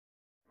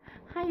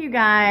Hi you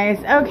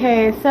guys.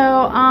 Okay, so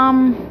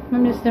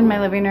I'm just in my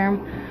living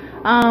room.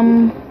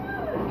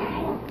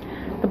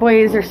 The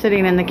boys are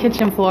sitting in the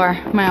kitchen floor.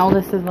 My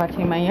oldest is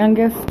watching my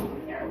youngest.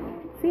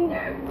 See?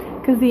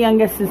 Because the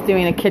youngest is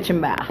doing a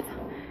kitchen bath.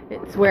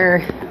 It's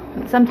where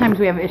sometimes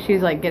we have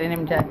issues like getting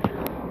him to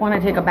want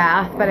to take a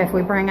bath, but if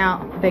we bring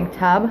out the big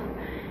tub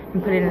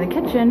and put it in the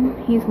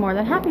kitchen, he's more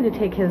than happy to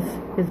take his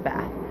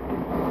bath.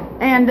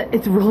 And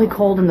it's really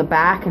cold in the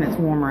back and it's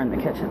warmer in the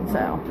kitchen,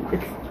 so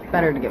it's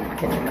better to give him a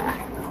kitchen bath.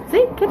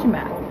 See? Kitchen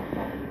bath.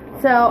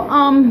 So,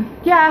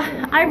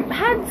 yeah, I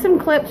had some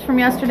clips from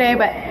yesterday,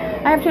 but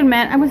I have to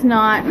admit I was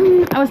not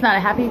a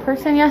happy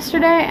person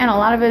yesterday, and a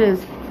lot of it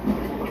is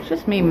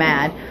just me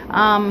mad.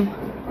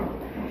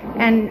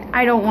 And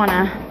I don't want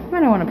to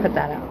put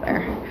that out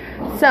there.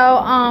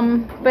 So,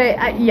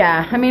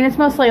 yeah, I mean, it's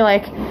mostly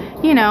like,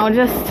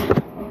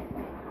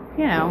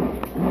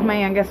 my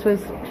youngest was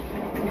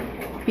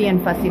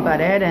being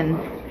fussy-butted, and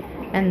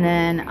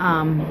then,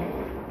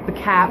 the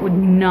cat would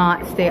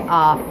not stay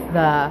off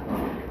the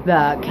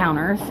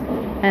counters.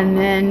 And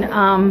then,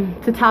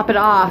 to top it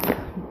off,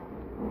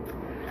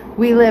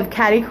 we live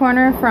catty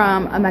corner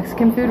from a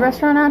Mexican food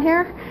restaurant out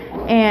here,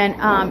 and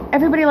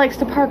everybody likes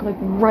to park like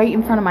right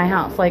in front of my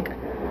house. Like,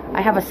 I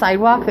have a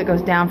sidewalk that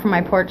goes down from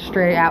my porch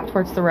straight out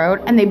towards the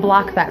road, and they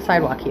block that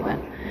sidewalk even.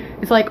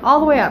 It's like all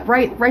the way up,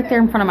 right there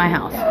in front of my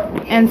house.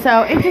 And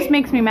so it just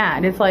makes me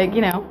mad. It's like,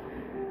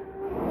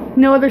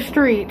 no other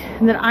street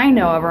that I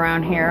know of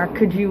around here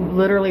could you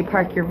literally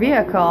park your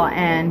vehicle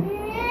and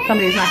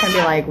somebody's not going to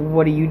be like,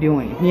 what are you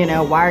doing?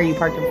 Why are you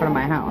parked in front of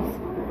my house?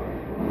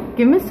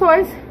 Give him his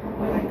toys.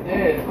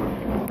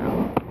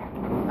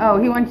 Oh,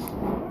 he wants...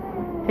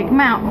 Take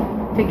him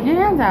out. Take your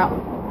hands out.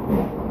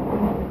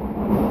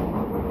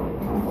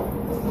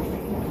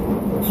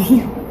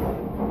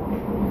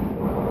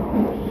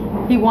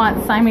 He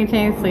wants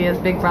simultaneously as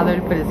big brother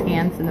to put his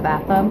hands in the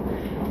bathtub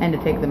and to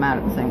take them out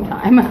at the same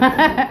time.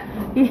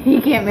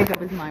 He can't make up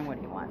his mind what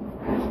he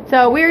wants.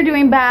 So we're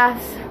doing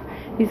baths.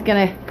 He's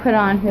gonna put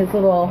on his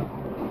little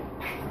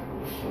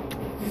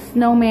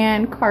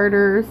snowman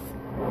Carter's.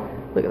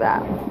 Look at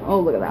that. Oh,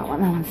 look at that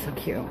one. That one's so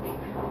cute.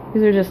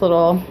 These are just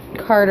little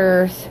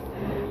Carter's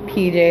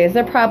PJs.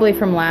 They're probably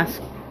from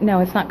no,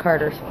 it's not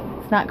Carter's.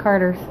 It's not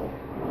Carter's.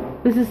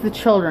 This is the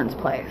children's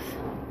place.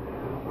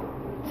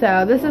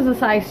 So this is a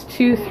size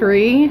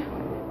 2-3,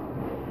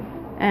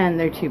 and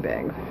they're too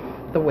big.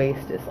 The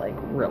waist is like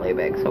really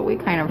big, so we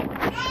kind of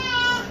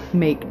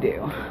make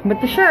do.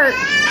 But the shirt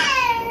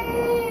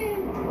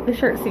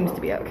seems to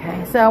be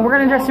okay. So we're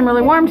gonna dress him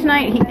really warm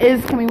tonight. He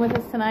is coming with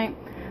us tonight.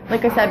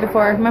 Like I said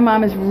before, my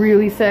mom is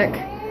really sick.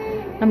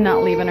 I'm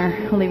not leaving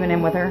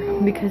him with her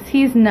because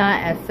he's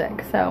not as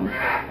sick. So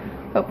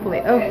hopefully,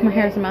 oh, my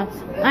hair's a mess.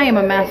 I am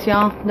a mess,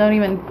 y'all. Don't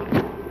even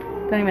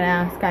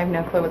ask. I have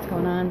no clue what's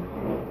going on.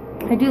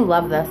 I do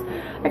love this.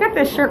 I got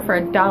this shirt for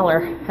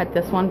 $1 at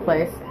this one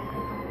place.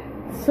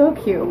 So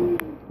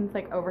cute. It's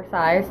like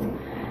oversized,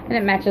 and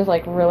it matches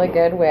like really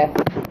good with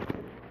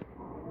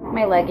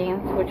my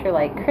leggings, which are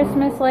like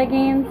Christmas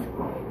leggings.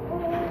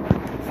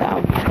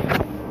 So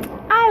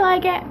I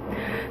like it.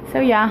 So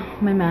yeah,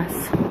 my mess.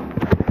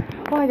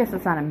 Well, I guess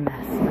it's not a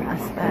mess,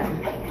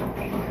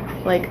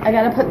 but like I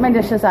gotta put my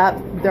dishes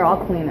up. They're all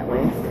clean at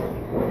least,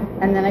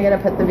 and then I gotta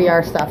put the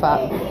VR stuff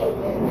up.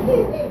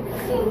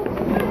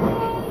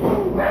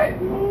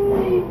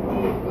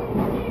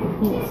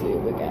 Let's see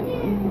if we can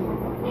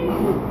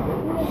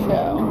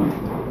show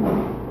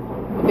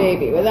the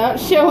baby without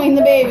showing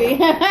the baby.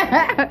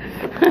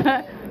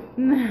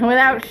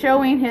 Without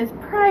showing his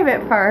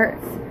private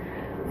parts.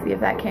 Let's see if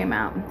that came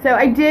out. So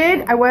I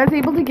was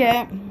able to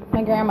get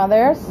my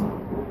grandmother's.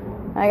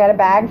 I got a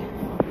bag.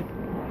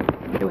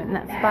 It went in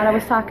that spot I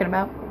was talking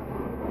about.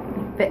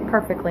 It fit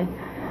perfectly.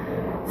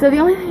 So the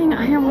only thing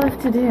I have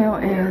left to do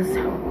is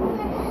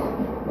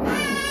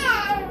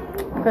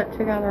put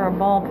together a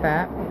ball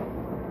pit.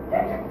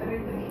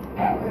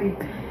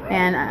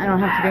 And I don't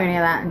have to do any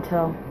of that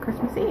until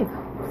Christmas Eve.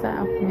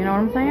 So, you know what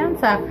I'm saying?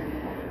 So,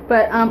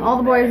 but all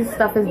the boys'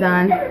 stuff is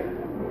done.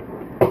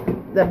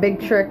 The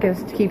big trick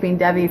is keeping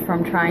Debbie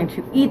from trying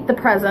to eat the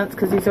presents,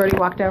 because he's already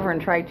walked over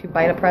and tried to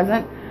bite a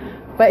present.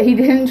 But he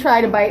didn't try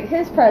to bite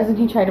his present.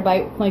 He tried to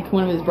bite like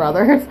one of his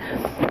brothers.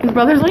 His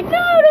brother's like, no,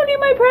 don't eat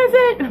my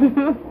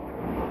present.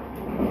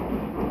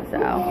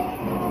 So,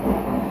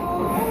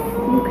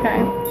 okay.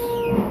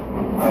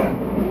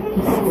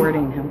 He's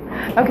squirting him.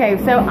 Okay,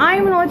 so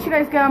I'm going to let you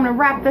guys go. I'm going to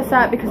wrap this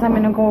up because I'm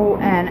going to go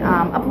and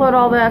upload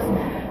all this.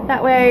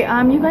 That way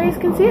you guys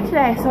can see it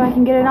today so I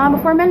can get it on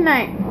before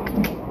midnight.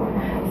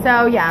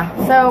 So, yeah.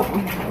 So,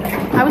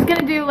 I was going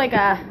to do like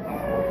a,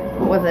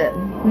 what was it,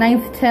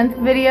 9th, 10th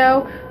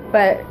video,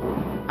 but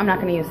I'm not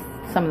going to use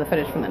some of the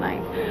footage from the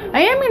night.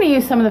 I am going to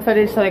use some of the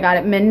footage that I got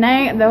at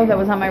midnight, though, that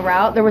was on my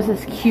route. There was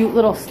this cute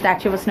little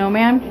statue of a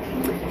snowman,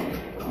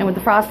 and with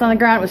the frost on the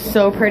ground, it was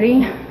so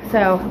pretty.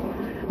 So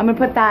I'm going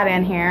to put that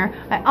in here.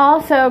 I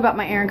also got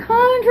my Erin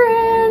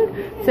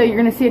Condren, so you're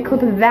going to see a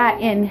clip of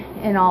that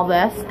in all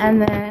this.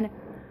 And then,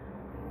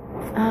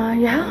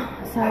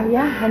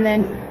 yeah, and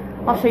then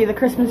I'll show you the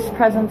Christmas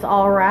presents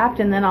all wrapped,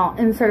 and then I'll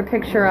insert a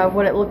picture of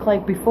what it looked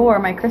like before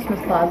my Christmas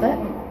closet.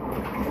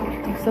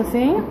 So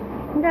see,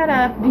 we got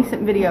a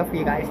decent video for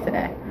you guys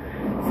today.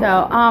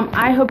 So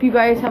I hope you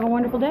guys have a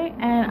wonderful day,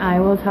 and I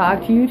will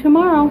talk to you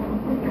tomorrow.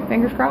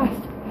 Fingers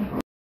crossed.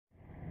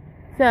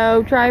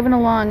 So driving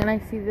along, and I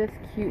see this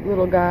cute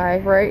little guy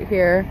right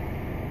here,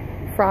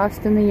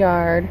 Frost in the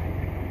yard,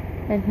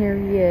 and here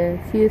he is.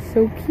 He is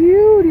so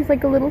cute. He's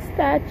like a little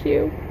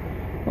statue.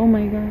 Oh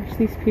my gosh,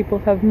 these people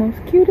have the most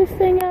cutest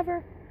thing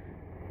ever.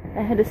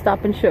 I had to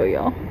stop and show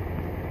y'all.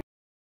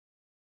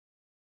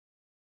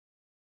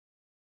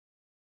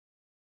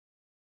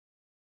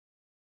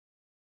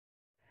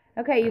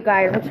 Okay, you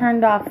guys, I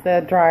turned off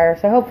the dryer,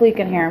 so hopefully you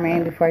can hear me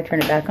before I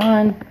turn it back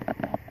on.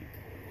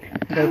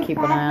 I'm gonna keep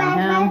an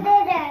eye on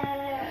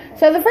him.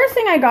 So the first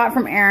thing I got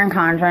from Erin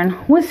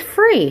Condren was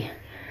free.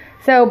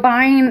 So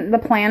buying the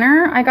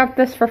planner, I got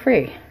this for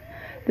free.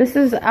 This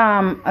is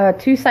a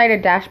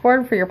two-sided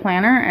dashboard for your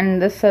planner,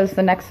 and this says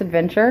the next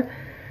adventure.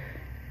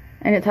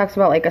 And it talks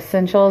about like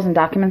essentials and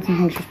documents and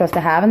things you're supposed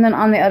to have. And then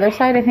on the other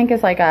side, I think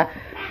is like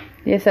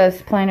it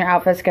says plan your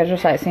outfit, schedule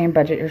sightseeing,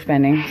 budget your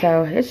spending.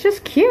 So it's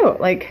just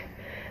cute. Like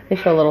they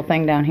show a little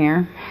thing down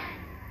here.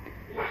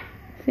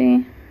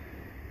 See?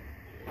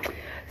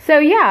 So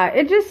yeah,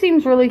 it just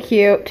seems really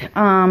cute.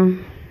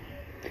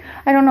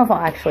 I don't know if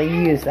I'll actually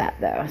use that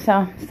though.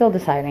 So still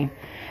deciding.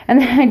 And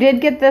then I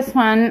did get this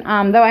one,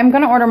 though I'm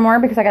going to order more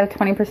because I got a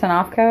 20%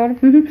 off code.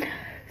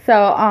 So,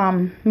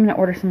 I'm going to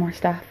order some more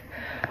stuff.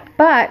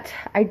 But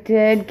I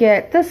did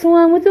get this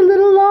one with the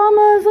little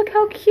llamas. Look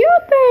how cute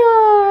they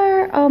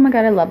are. Oh my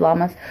god, I love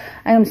llamas.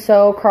 I am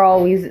so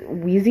Carl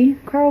Weezy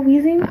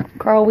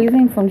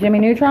from Jimmy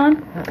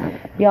Neutron.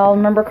 Y'all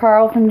remember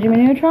Carl from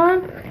Jimmy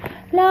Neutron?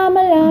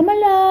 Llama, llama,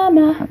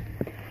 llama.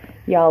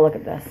 Y'all look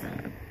at this.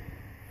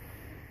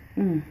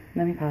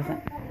 Let me pause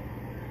it.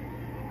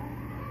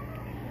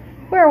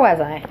 Where was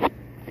I?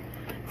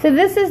 So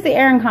this is the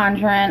Erin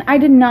Condren. I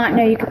did not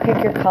know you could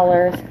pick your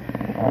colors.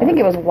 I think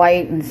it was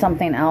white and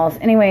something else.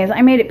 Anyways,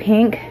 I made it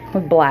pink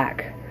with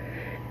black.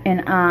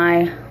 And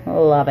I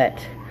love it.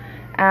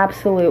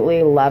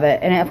 Absolutely love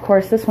it. And of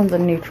course, this one's a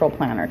neutral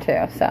planner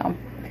too. So,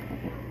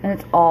 and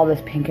it's all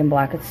this pink and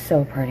black. It's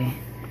so pretty.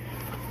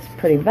 It's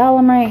pretty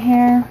vellum right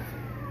here.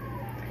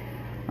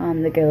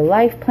 The Go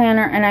Life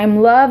planner. And I'm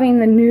loving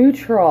the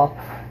neutral.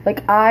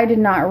 Like, I did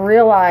not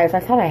realize, I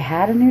thought I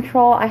had a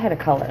neutral. I had a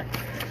color.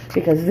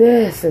 Because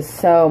this is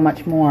so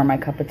much more my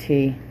cup of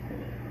tea.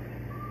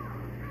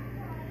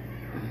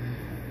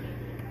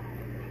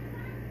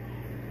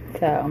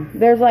 So,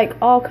 there's like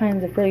all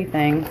kinds of pretty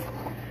things.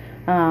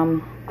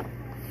 Of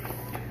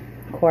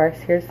course,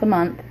 here's the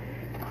month.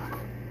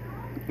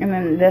 And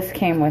then this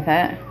came with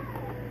it.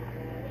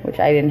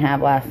 Which I didn't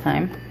have last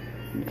time.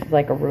 Which is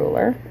like a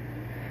ruler.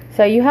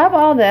 So, you have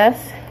all this.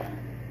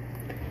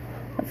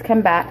 Let's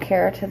come back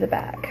here to the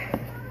back,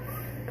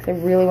 because I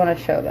really want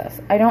to show this.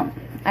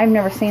 I've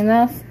never seen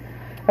this.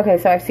 Okay,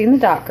 so I've seen the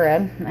dot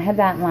grid. I had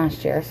that in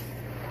last year's.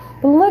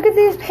 But look at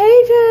these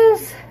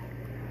pages.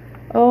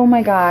 Oh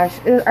my gosh.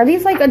 Are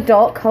these like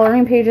adult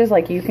coloring pages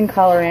like you can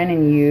color in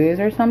and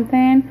use or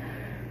something?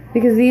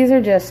 Because these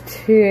are just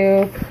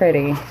too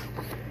pretty.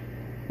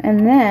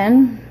 And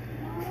then,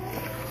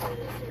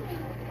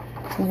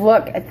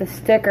 look at the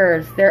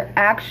stickers. They're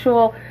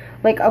actual,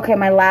 like, okay,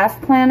 my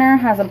last planner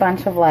has a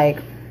bunch of like,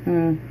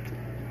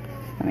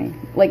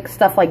 like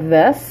stuff like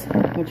this,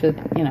 which is,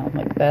 you know,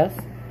 like this.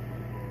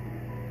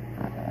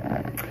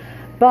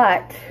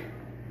 But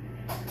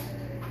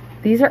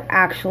these are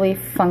actually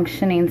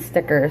functioning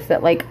stickers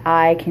that like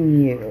I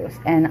can use,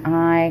 and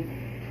I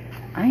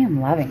am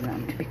loving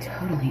them, to be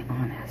totally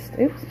honest.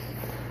 Oops.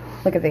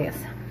 Look at these.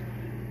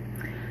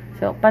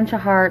 So a bunch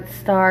of hearts,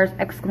 stars,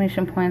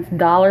 exclamation points,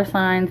 dollar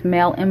signs,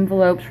 mail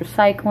envelopes,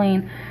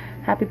 recycling,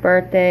 happy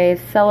birthdays,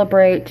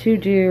 celebrate, to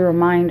do,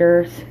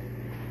 reminders.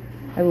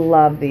 I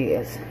love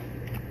these.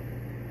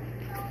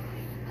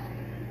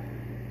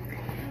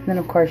 And then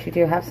of course you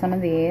do have some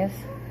of these.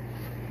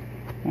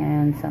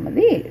 And some of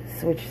these,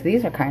 which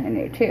these are kind of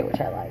new too,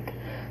 which I like.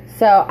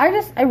 So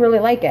I really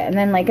like it. And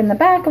then like in the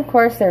back, of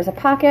course, there's a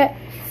pocket.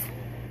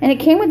 And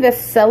it came with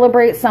this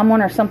celebrate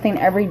someone or something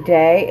every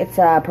day. It's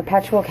a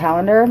perpetual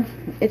calendar.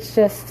 It's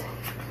just,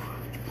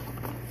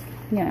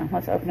 you know,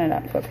 let's open it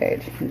up to a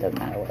page. It doesn't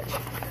matter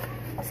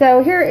which.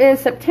 So here is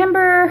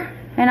September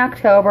and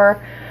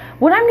October.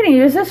 What I'm going to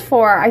use this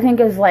for, I think,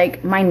 is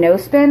like my no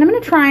spend. I'm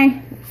going to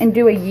try and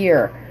do a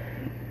year.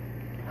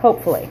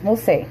 Hopefully. We'll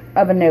see.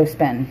 Of a no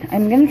spend.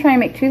 I'm going to try and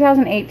make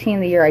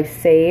 2018 the year I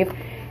save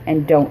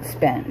and don't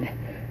spend.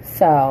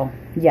 So,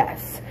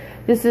 yes.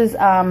 This is,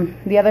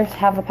 the other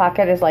half of the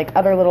pocket is like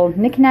other little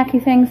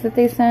knick-knacky things that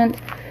they sent.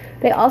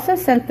 They also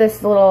sent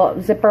this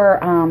little zipper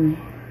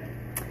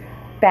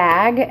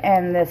bag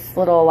and this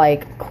little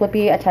like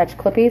attached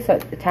clippy, so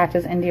it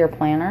attaches into your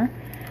planner.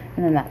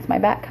 And then that's my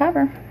back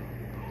cover.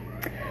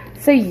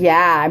 So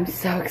yeah, I'm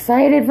so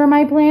excited for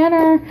my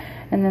planner.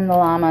 And then the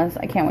llamas.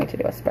 I can't wait to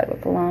do a spread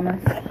with the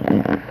llamas.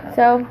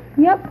 So,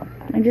 yep.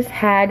 I just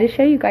had to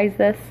show you guys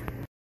this.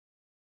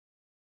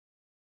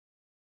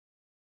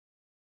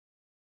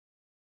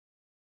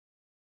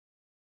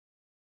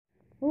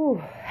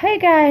 Ooh. Hey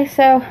guys,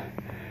 so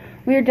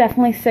we are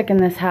definitely sick in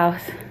this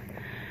house,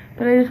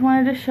 but I just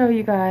wanted to show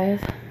you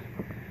guys.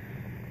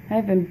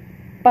 I've been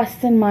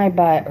busting my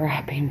butt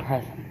wrapping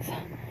presents.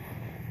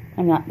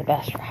 I'm not the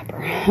best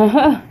wrapper.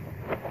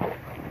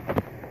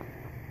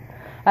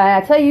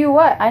 I tell you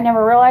what, I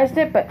never realized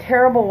it, but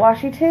terrible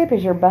washi tape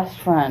is your best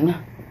friend.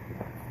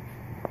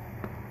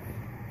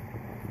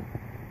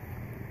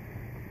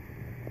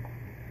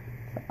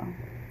 So,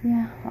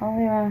 yeah, all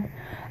the way around.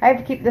 I have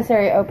to keep this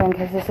area open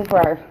because this is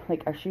where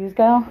our shoes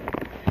go.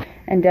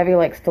 And Debbie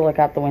likes to look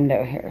out the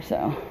window here,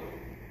 so.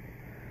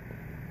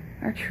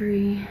 Our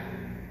tree.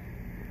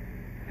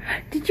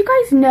 Did you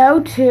guys know,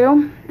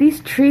 too, these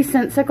tree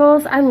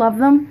sensicles, I love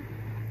them.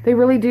 They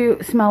really do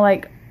smell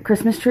like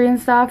Christmas tree and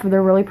stuff.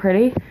 They're really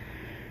pretty.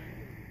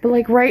 But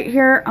like right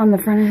here on the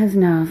front of his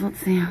nose, let's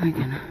see if I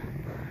can.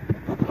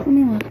 Let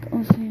me look.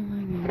 Let's see if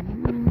I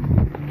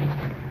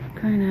can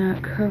kind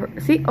of cover.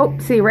 See, oh,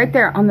 see right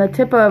there on the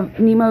tip of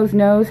Nemo's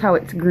nose, how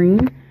it's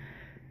green.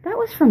 That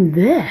was from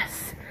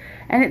this,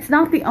 and it's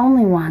not the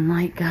only one.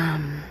 Like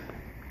I'm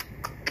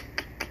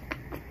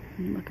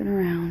looking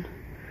around.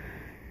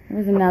 There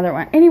was another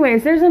one.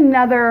 Anyways, there's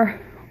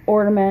another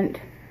ornament.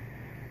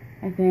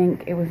 I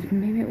think it was,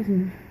 maybe it was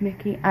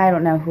Mickey. I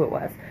don't know who it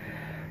was.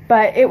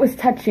 But it was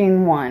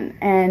touching one,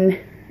 and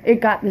it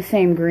got the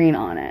same green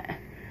on it.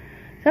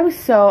 So I was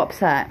so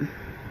upset.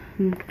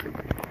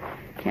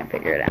 Can't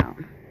figure it out.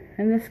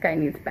 And this guy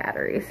needs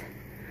batteries.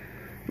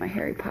 My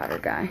Harry Potter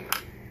guy.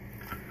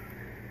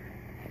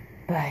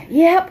 But,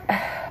 yep.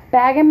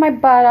 Bagging my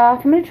butt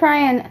off. I'm going to try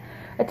and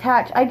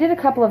attach. I did a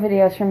couple of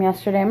videos from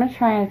yesterday. I'm going to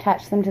try and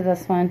attach them to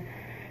this one.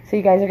 So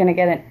you guys are going to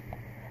get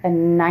a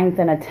 9th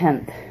and a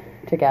 10th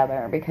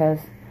together, because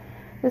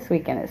this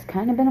weekend has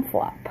kind of been a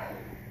flop.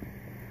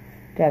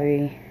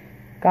 Debbie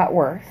got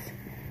worse.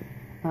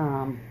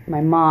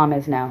 My mom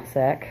is now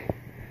sick,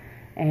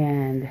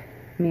 and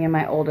me and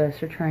my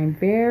oldest are trying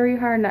very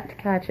hard not to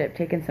catch it.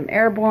 Taking some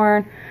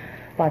airborne,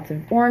 lots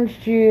of orange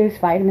juice,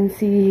 vitamin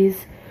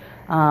C's,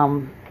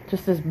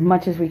 just as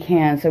much as we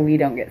can so we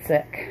don't get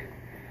sick.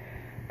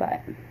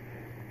 But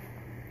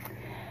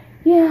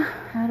yeah,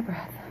 out of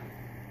breath.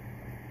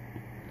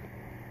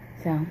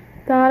 So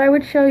thought I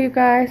would show you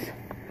guys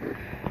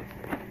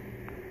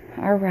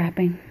our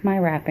wrapping, my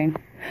wrapping.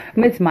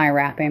 It's my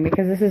wrapping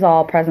because this is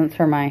all presents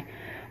for my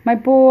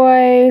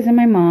boys and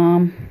my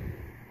mom.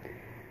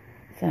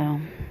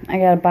 So I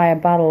gotta buy a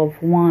bottle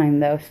of wine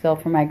though still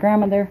for my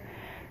grandmother.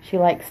 She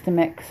likes to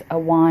mix a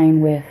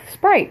wine with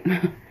Sprite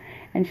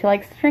and she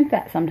likes to drink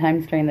that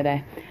sometimes during the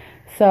day.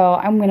 So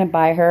I'm gonna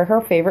buy her her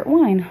favorite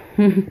wine.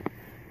 And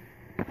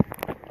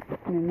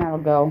then that'll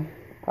go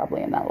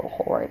probably in that little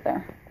hole right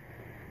there.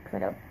 I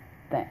got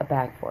a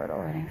bag for it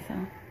already, so.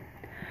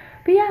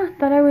 But yeah,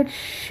 thought I would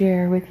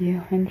share with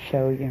you and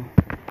show you.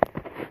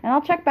 And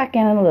I'll check back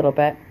in a little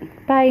bit.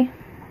 Bye.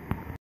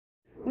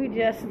 We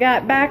just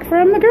got back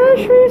from the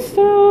grocery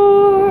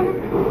store.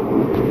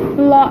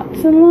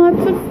 Lots and lots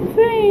of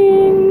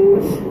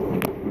things.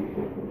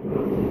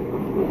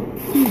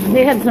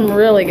 They had some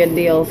really good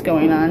deals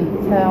going on.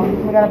 So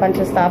we got a bunch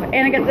of stuff.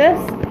 And I got this.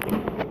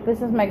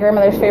 This is my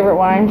grandmother's favorite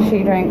wine.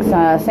 She drinks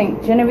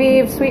St.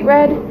 Genevieve Sweet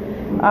Red.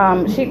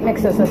 She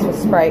mixes this with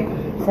Sprite.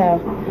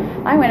 So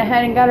I went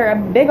ahead and got her a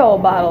big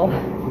old bottle.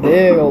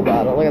 Big old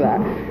bottle, look at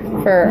that.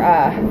 For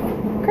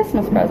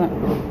Christmas present.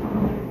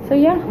 So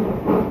yeah.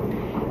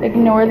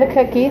 Ignore the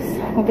cookies.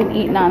 We've been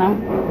eating on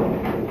them.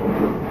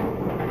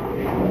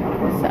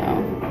 So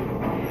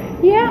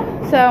yeah.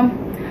 So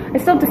I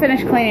still have to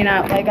finish cleaning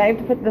up. Like I have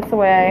to put this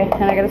away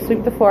and I gotta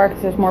sweep the floor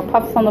because there's more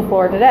puffs on the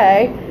floor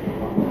today.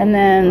 And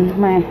then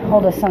my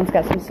oldest son's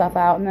got some stuff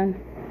out, and then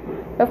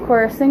of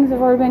course, things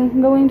have already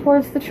been going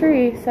towards the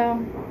tree, so.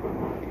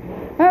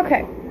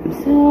 Okay,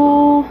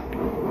 so,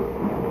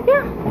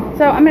 yeah.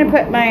 So I'm going to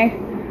put my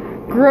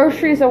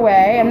groceries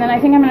away, and then I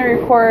think I'm going to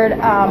record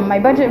my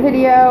budget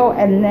video,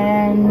 and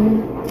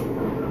then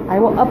I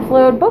will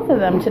upload both of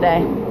them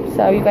today,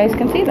 so you guys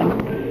can see them.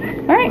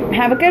 Alright,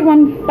 have a good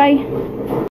one. Bye.